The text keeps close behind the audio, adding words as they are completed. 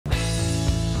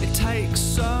takes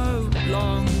so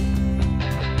long.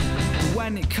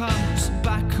 When it comes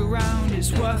back around,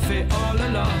 it's worth it all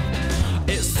along.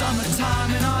 It's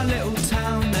summertime in our little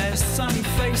town, there's sunny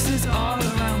faces all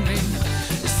around me.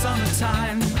 It's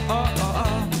summertime, oh oh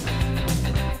oh.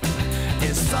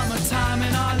 It's summertime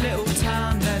in our little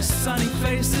town, there's sunny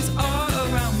faces all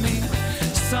around me.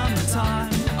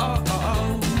 Summertime, oh oh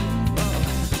oh.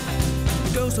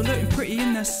 Girls are looking pretty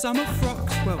in their summer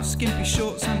frocks, well, skimpy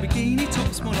shorts and bikini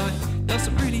tops, more like,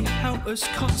 doesn't really help us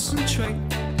concentrate.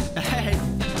 Hey,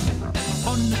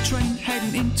 on the train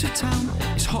heading into town,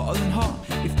 it's hotter than hot,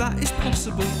 if that is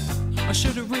possible. I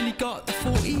should have really got the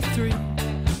 43.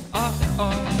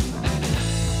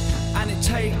 And it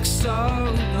takes so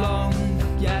long,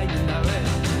 yeah, you know it.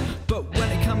 But when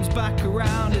it comes back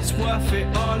around, it's worth it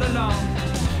all along.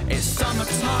 It's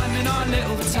summertime in our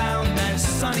little town, there's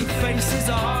sunny faces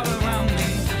all around me.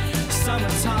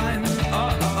 Summertime,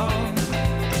 oh oh oh.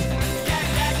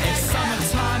 It's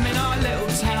summertime in our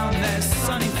little town, there's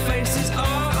sunny faces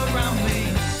all around me.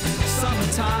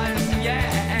 Summertime.